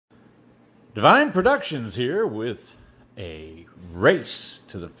Devine Productions here with a race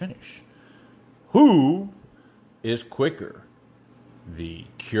to the finish. Who is quicker, the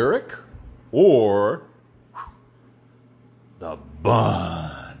Keurig or the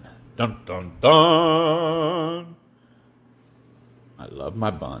Bunn? Dun dun dun! I love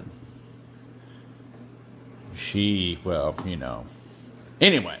my Bunn. Well, you know.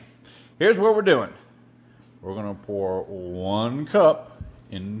 Anyway, here's what we're doing. We're going to pour 1 cup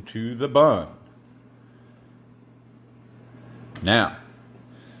into the Bunn. Now,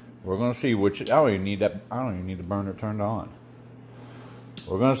 we're going to see which. I don't even need the burner turned on.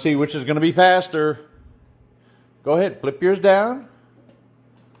 We're going to see which is going to be faster. Go ahead, flip yours down.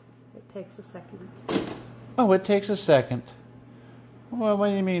 It takes a second. Oh, it takes a second. Well, what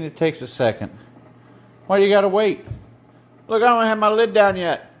do you mean it takes a second? Why do you got to wait? Look, I don't have my lid down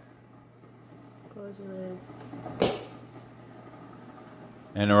yet. Close your lid.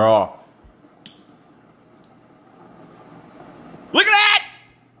 And they're off. Look at that!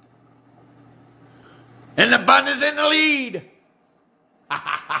 And the Bunn is in the lead.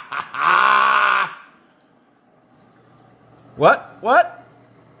 What?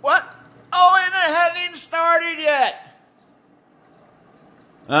 Oh, and it hadn't even started yet.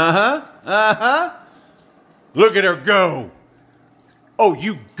 Look at her go. Oh,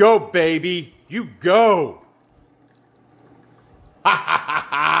 you go, baby. You go.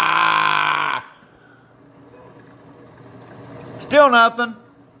 Still nothing.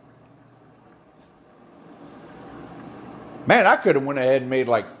 Man, I could have went ahead and made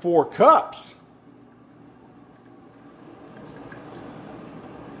like 4 cups.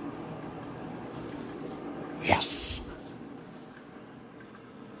 Yes.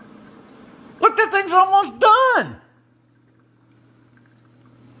 Look, that thing's almost done.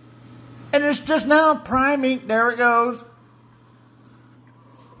 And it's just now priming. There it goes.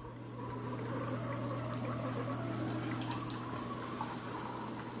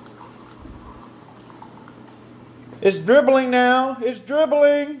 It's dribbling now. It's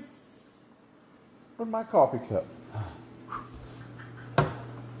dribbling. Where's my coffee cup?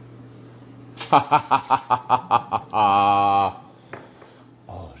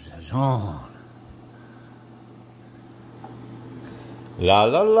 Oh, c'est on. La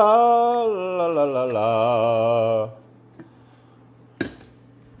la la la la la la.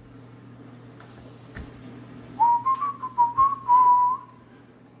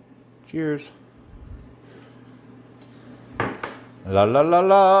 Cheers. La la la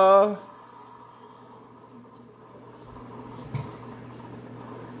la.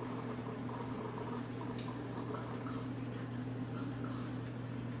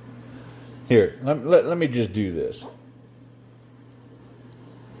 Here, let me just do this.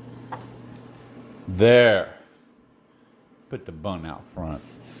 There. Put the Bunn out front.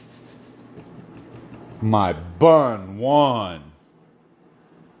 My Bunn won.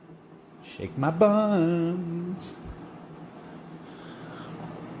 Shake my buns.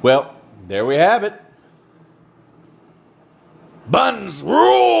 Well, there we have it. Buns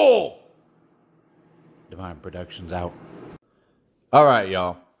rule! Devine Productions out. All right,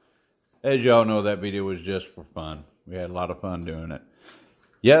 y'all. As y'all know, that video was just for fun. We had a lot of fun doing it.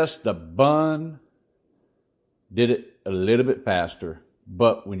 Yes, the Bunn did it a little bit faster,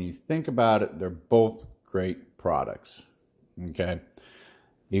 but when you think about it, they're both great products. Okay?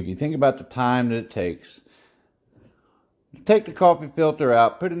 If you think about the time that it takes, take the coffee filter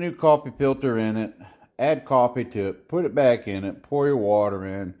out, put a new coffee filter in it, add coffee to it, put it back in it, pour your water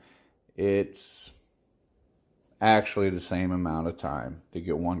in. It's actually the same amount of time to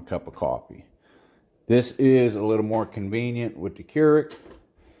get 1 cup of coffee. This is a little more convenient with the Keurig.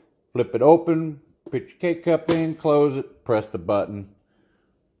 Flip it open, put your K-cup in, close it, press the button,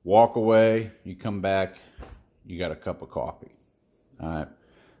 walk away, you come back, you got a cup of coffee. All right.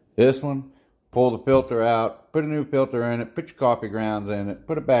 This one, pull the filter out, put a new filter in it, put your coffee grounds in it,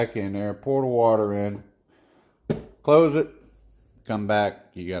 put it back in there, pour the water in, close it, come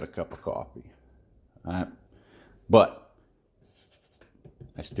back, you got a cup of coffee. All right? But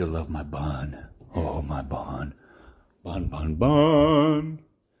I still love my Bunn. Oh, my Bunn. Bunn, Bunn, Bunn.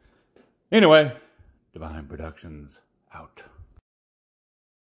 Anyway, Devine Productions out.